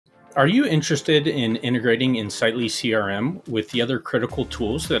Are you interested in integrating Insightly CRM with the other critical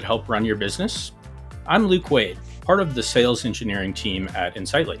tools that help run your business? I'm Luke Wade, part of the sales engineering team at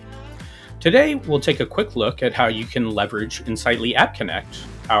Insightly. Today, we'll take a quick look at how you can leverage Insightly AppConnect,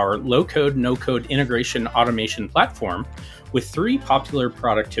 our low-code, no-code integration automation platform, with 3 popular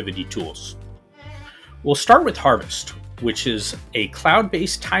productivity tools. We'll start with Harvest, which is a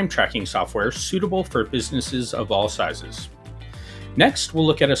cloud-based time tracking software suitable for businesses of all sizes. Next, we'll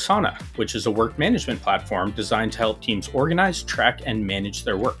look at Asana, which is a work management platform designed to help teams organize, track, and manage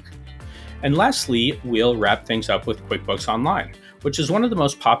their work. And lastly, we'll wrap things up with QuickBooks Online, which is one of the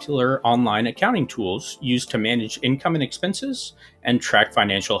most popular online accounting tools used to manage income and expenses and track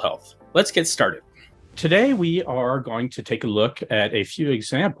financial health. Let's get started. Today, we are going to take a look at a few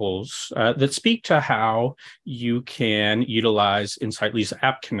examples that speak to how you can utilize Insightly's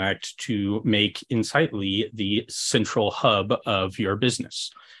AppConnect to make Insightly the central hub of your business.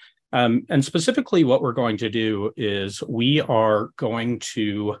 And specifically, what we're going to do is we are going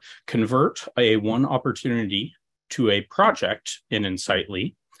to convert a one opportunity to a project in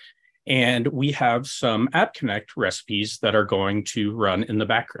Insightly. And we have some AppConnect recipes that are going to run in the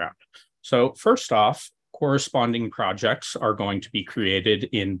background. So first off, corresponding projects are going to be created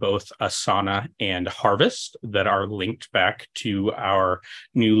in both Asana and Harvest that are linked back to our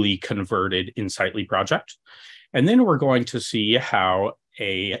newly converted Insightly project. And then we're going to see how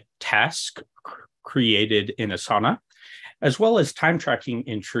a task created in Asana, as well as time tracking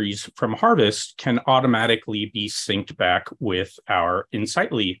entries from Harvest, can automatically be synced back with our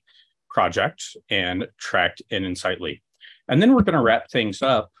Insightly project and tracked in Insightly. And then we're going to wrap things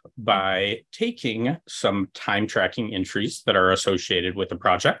up by taking some time tracking entries that are associated with the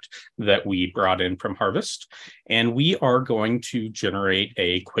project that we brought in from Harvest. And we are going to generate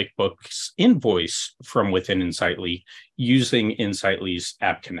a QuickBooks invoice from within Insightly using Insightly's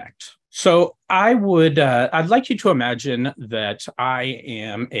AppConnect. So I'd like you to imagine that I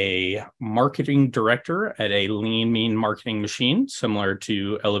am a marketing director at a lean, mean marketing machine, similar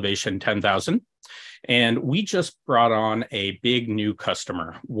to Elevation 10,000. And we just brought on a big new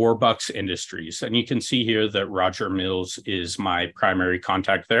customer, Warbucks Industries. And you can see here that Roger Mills is my primary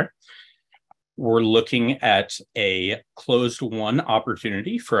contact there. We're looking at a closed won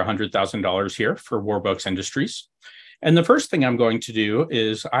opportunity for $100,000 here for Warbucks Industries. And the first thing I'm going to do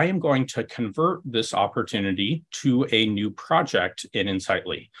is I am going to convert this opportunity to a new project in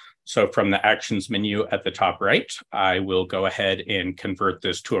Insightly. So from the actions menu at the top right, I will go ahead and convert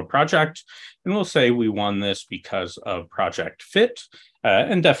this to a project. And we'll say we won this because of project fit,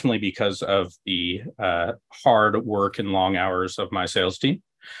 and definitely because of the hard work and long hours of my sales team.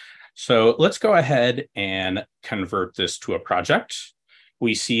 So let's go ahead and convert this to a project.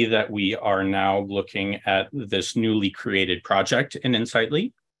 We see that we are now looking at this newly created project in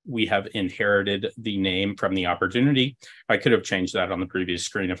Insightly. We have inherited the name from the opportunity. I could have changed that on the previous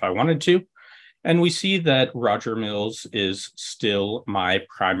screen if I wanted to. And we see that Roger Mills is still my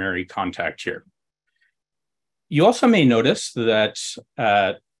primary contact here. You also may notice that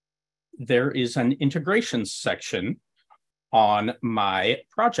there is an integration section on my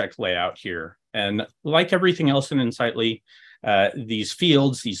project layout here. And like everything else in Insightly, these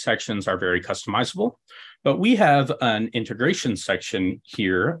fields, these sections are very customizable. But we have an integration section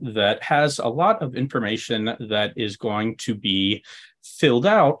here that has a lot of information that is going to be filled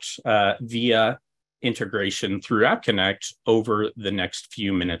out via integration through AppConnect over the next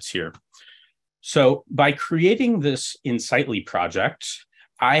few minutes here. So by creating this Insightly project,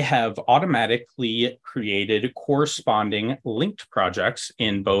 I have automatically created corresponding linked projects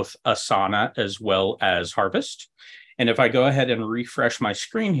in both Asana as well as Harvest. And if I go ahead and refresh my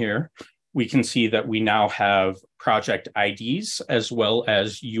screen here, we can see that we now have project IDs as well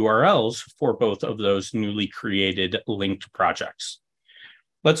as URLs for both of those newly created linked projects.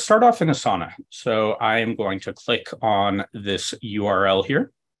 Let's start off in Asana. So I am going to click on this URL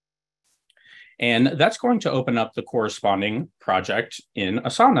here. And that's going to open up the corresponding project in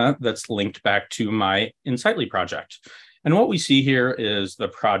Asana that's linked back to my Insightly project. And what we see here is the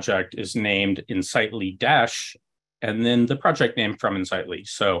project is named Insightly Dash, and then the project name from Insightly.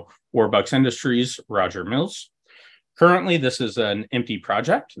 So Warbucks Industries, Roger Mills. Currently, this is an empty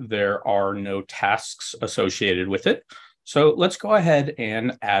project. There are no tasks associated with it. So let's go ahead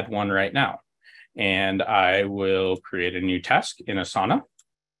and add one right now. And I will create a new task in Asana.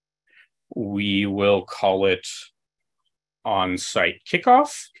 We will call it On-Site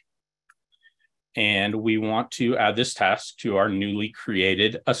Kickoff. And we want to add this task to our newly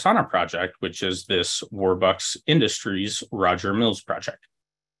created Asana project, which is this Warbucks Industries Roger Mills project.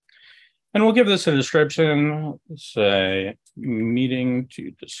 And we'll give this a description, say meeting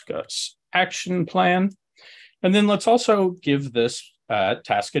to discuss action plan. And then let's also give this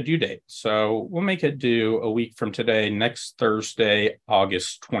task a due date. So we'll make it due a week from today, next Thursday,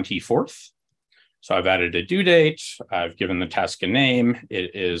 August 24th. So I've added a due date. I've given the task a name.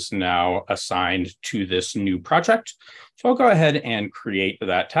 It is now assigned to this new project. So I'll go ahead and create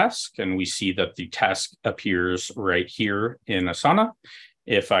that task. And we see that the task appears right here in Asana.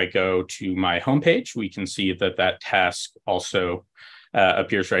 If I go to my homepage, we can see that that task also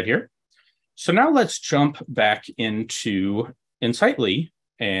appears right here. So now let's jump back into Insightly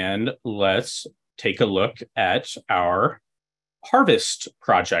and let's take a look at our Harvest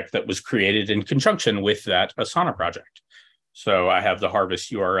project that was created in conjunction with that Asana project. So I have the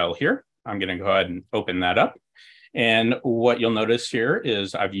Harvest URL here. I'm going to go ahead and open that up. And what you'll notice here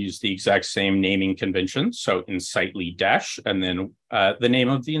is I've used the exact same naming convention. So Insightly dash, and then the name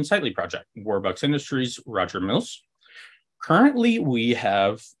of the Insightly project, Warbucks Industries, Roger Mills. Currently, we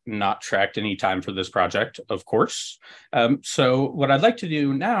have not tracked any time for this project, of course. So what I'd like to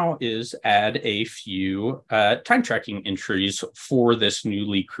do now is add a few time tracking entries for this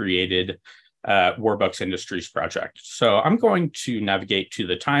newly created Warbucks Industries project. So I'm going to navigate to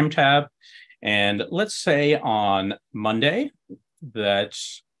the time tab. And let's say on Monday that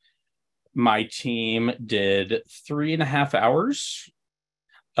my team did 3.5 hours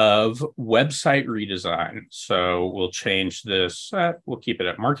of website redesign. So we'll change this, we'll keep it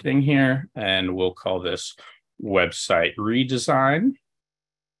at marketing here, and we'll call this website redesign.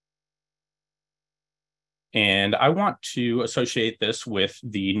 And I want to associate this with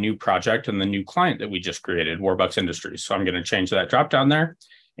the new project and the new client that we just created, Warbucks Industries. So I'm going to change that drop down there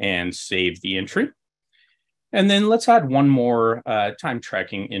and save the entry. And then let's add one more time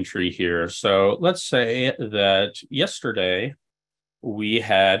tracking entry here. So let's say that yesterday we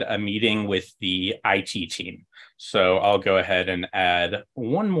had a meeting with the IT team. So I'll go ahead and add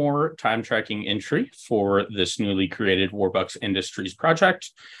one more time tracking entry for this newly created Warbucks Industries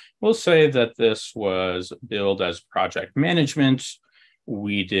project. We'll say that this was billed as project management.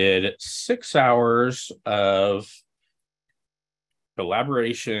 We did 6 hours of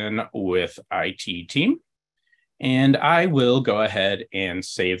collaboration with IT team. And I will go ahead and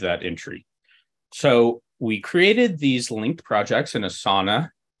save that entry. So we created these linked projects in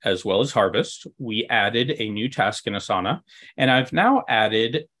Asana as well as Harvest. We added a new task in Asana, and I've now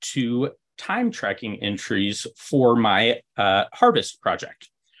added 2 time tracking entries for my Harvest project.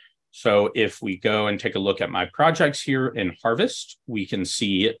 So if we go and take a look at my projects here in Harvest, we can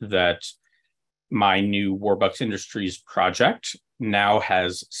see that my new Warbucks Industries project now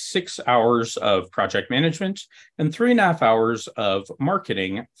has 6 hours of project management and 3.5 hours of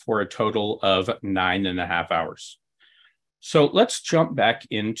marketing for a total of 9.5 hours. So let's jump back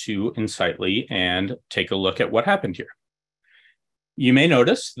into Insightly and take a look at what happened here. You may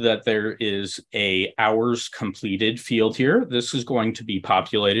notice that there is a hours completed field here. This is going to be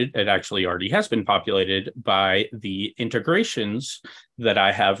populated. It actually already has been populated by the integrations that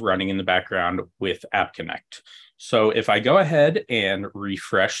I have running in the background with AppConnect. So if I go ahead and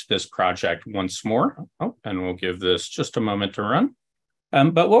refresh this project once more, and we'll give this just a moment to run.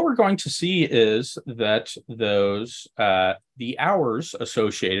 But what we're going to see is that those the hours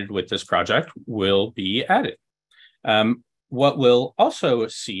associated with this project will be added. What we'll also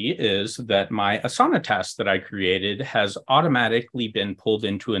see is that my Asana task that I created has automatically been pulled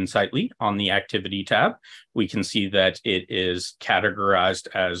into Insightly on the Activity tab. We can see that it is categorized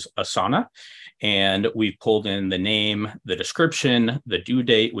as Asana, and we've pulled in the name, the description, the due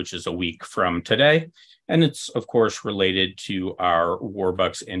date, which is a week from today, and it's, of course, related to our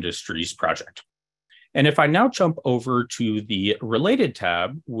Warbucks Industries project. And if I now jump over to the Related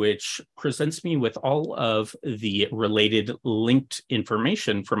tab, which presents me with all of the related linked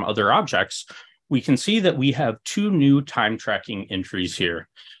information from other objects, we can see that we have 2 new time tracking entries here.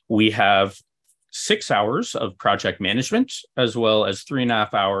 We have 6 hours of project management, as well as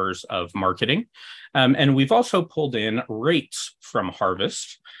 3.5 hours of marketing. And we've also pulled in rates from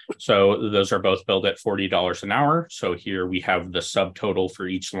Harvest. So those are both billed at $40 an hour. So here we have the subtotal for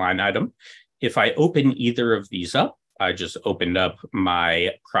each line item. If I open either of these up, I just opened up my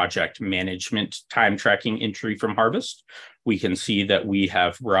project management time tracking entry from Harvest. We can see that we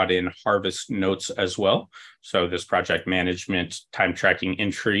have brought in Harvest notes as well. So this project management time tracking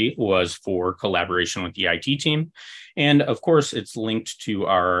entry was for collaboration with the IT team. And of course, it's linked to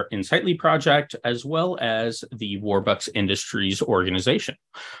our Insightly project as well as the Warbucks Industries organization.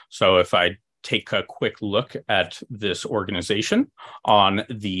 So if I take a quick look at this organization on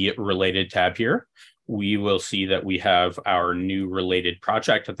the Related tab here, we will see that we have our new related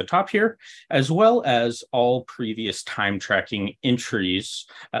project at the top here, as well as all previous time tracking entries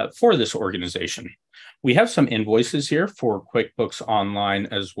for this organization. We have some invoices here for QuickBooks Online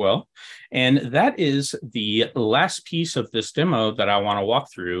as well. And that is the last piece of this demo that I want to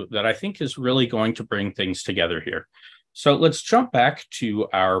walk through that I think is really going to bring things together here. So let's jump back to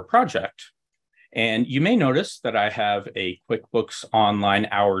our project. And you may notice that I have a QuickBooks Online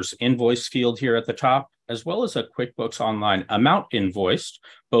hours invoice field here at the top, as well as a QuickBooks Online amount invoiced.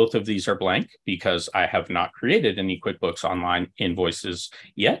 Both of these are blank because I have not created any QuickBooks Online invoices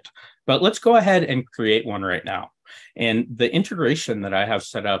yet. But let's go ahead and create one right now. And the integration that I have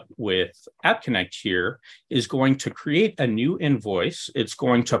set up with AppConnect here is going to create a new invoice. It's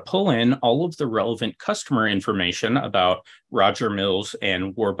going to pull in all of the relevant customer information about Roger Mills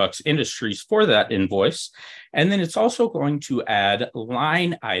and Warbucks Industries for that invoice. And then it's also going to add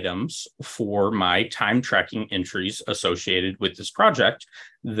line items for my time tracking entries associated with this project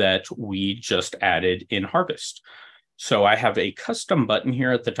that we just added in Harvest. So I have a custom button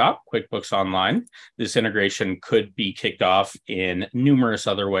here at the top, QuickBooks Online. This integration could be kicked off in numerous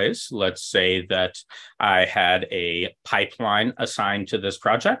other ways. Let's say that I had a pipeline assigned to this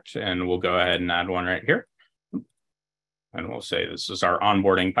project, and we'll go ahead and add one right here. And we'll say this is our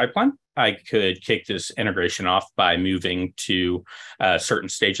onboarding pipeline. I could kick this integration off by moving to a certain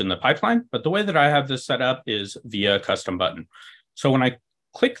stage in the pipeline, but the way that I have this set up is via custom button. So when I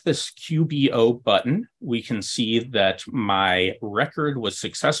click this QBO button, we can see that my record was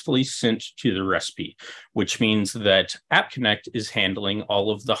successfully sent to the recipe, which means that AppConnect is handling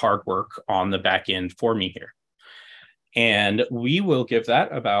all of the hard work on the back end for me here. And we will give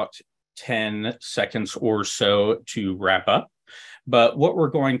that about 10 seconds or so to wrap up. But what we're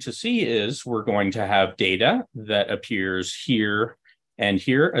going to see is we're going to have data that appears here and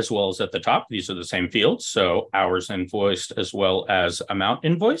here, as well as at the top. These are the same fields, so hours invoiced as well as amount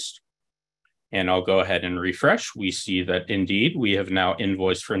invoiced. And I'll go ahead and refresh. We see that indeed we have now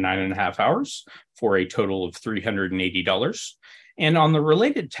invoiced for 9.5 hours for a total of $380. And on the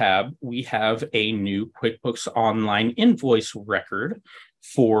related tab, we have a new QuickBooks Online invoice record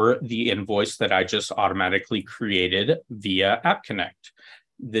for the invoice that I just automatically created via AppConnect.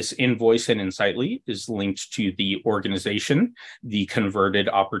 This invoice in Insightly is linked to the organization, the converted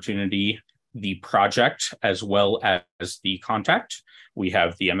opportunity, the project, as well as the contact. We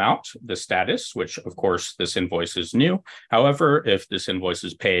have the amount, the status, which of course this invoice is new. However, if this invoice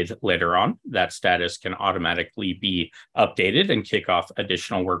is paid later on, that status can automatically be updated and kick off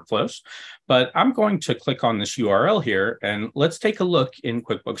additional workflows. But I'm going to click on this URL here, and let's take a look in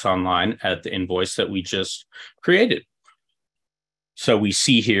QuickBooks Online at the invoice that we just created. So we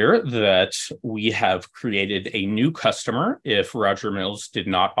see here that we have created a new customer if Roger Mills did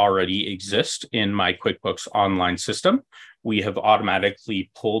not already exist in my QuickBooks Online system. We have automatically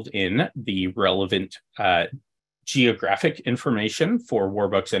pulled in the relevant geographic information for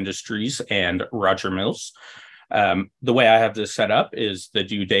Warbucks Industries and Roger Mills. The way I have this set up is the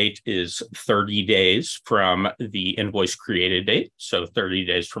due date is 30 days from the invoice created date. So 30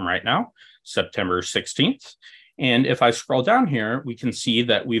 days from right now, September 16th. And if I scroll down here, we can see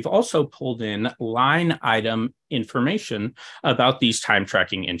that we've also pulled in line item information about these time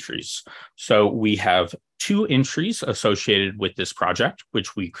tracking entries. So we have 2 entries associated with this project,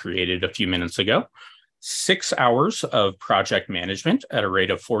 which we created a few minutes ago, 6 hours of project management at a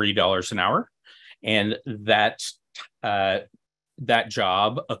rate of $40 an hour. And that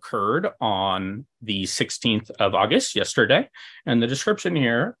job occurred on the 16th of August, yesterday. And the description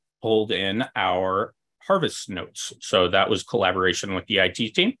here pulled in our Harvest notes. So that was collaboration with the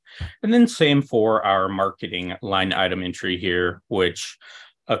IT team. And then same for our marketing line item entry here, which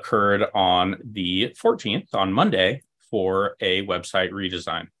occurred on the 14th, on Monday, for a website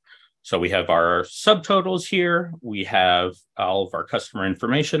redesign. So we have our subtotals here. We have all of our customer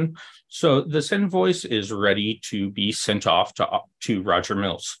information. So this invoice is ready to be sent off to Roger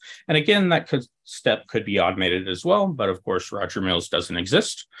Mills. And again, that step could be automated as well, but of course, Roger Mills doesn't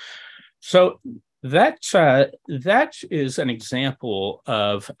exist. So that is an example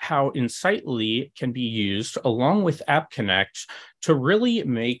of how Insightly can be used along with AppConnect to really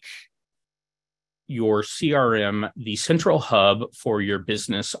make your CRM the central hub for your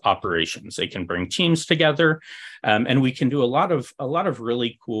business operations. It can bring teams together, and we can do a lot of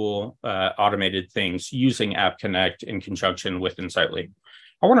really cool automated things using AppConnect in conjunction with Insightly.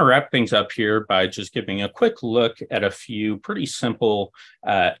 I want to wrap things up here by just giving a quick look at a few pretty simple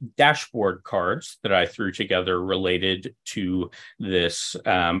dashboard cards that I threw together related to this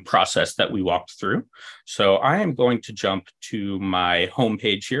process that we walked through. So I am going to jump to my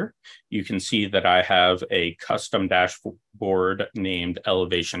homepage here. You can see that I have a custom dashboard named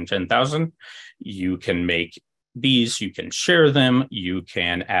Elevation 10,000. You can make these, you can share them, you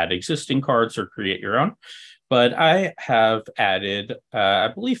can add existing cards or create your own. But I have added, I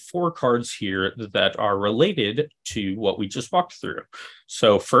believe, 4 cards here that are related to what we just walked through.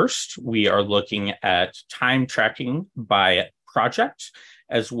 So first, we are looking at time tracking by project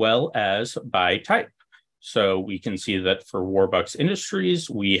as well as by type. So we can see that for Warbucks Industries,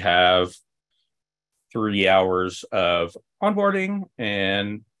 we have 3 hours of onboarding.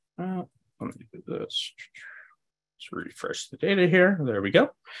 And let me do this. Let's refresh the data here. There we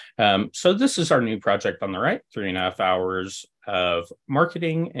go. So this is our new project on the right, 3.5 hours of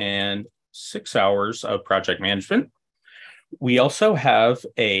marketing and 6 hours of project management. We also have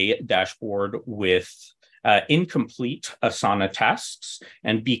a dashboard with incomplete Asana tasks.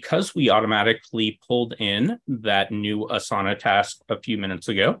 And because we automatically pulled in that new Asana task a few minutes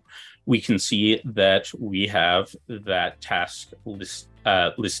ago, we can see that we have that task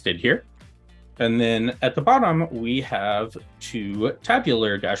listed here. And then at the bottom, we have 2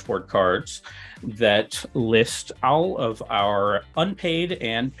 tabular dashboard cards that list all of our unpaid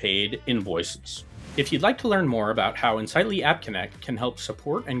and paid invoices. If you'd like to learn more about how Insightly AppConnect can help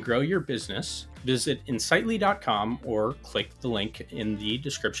support and grow your business, visit insightly.com or click the link in the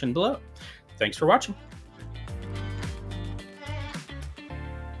description below. Thanks for watching.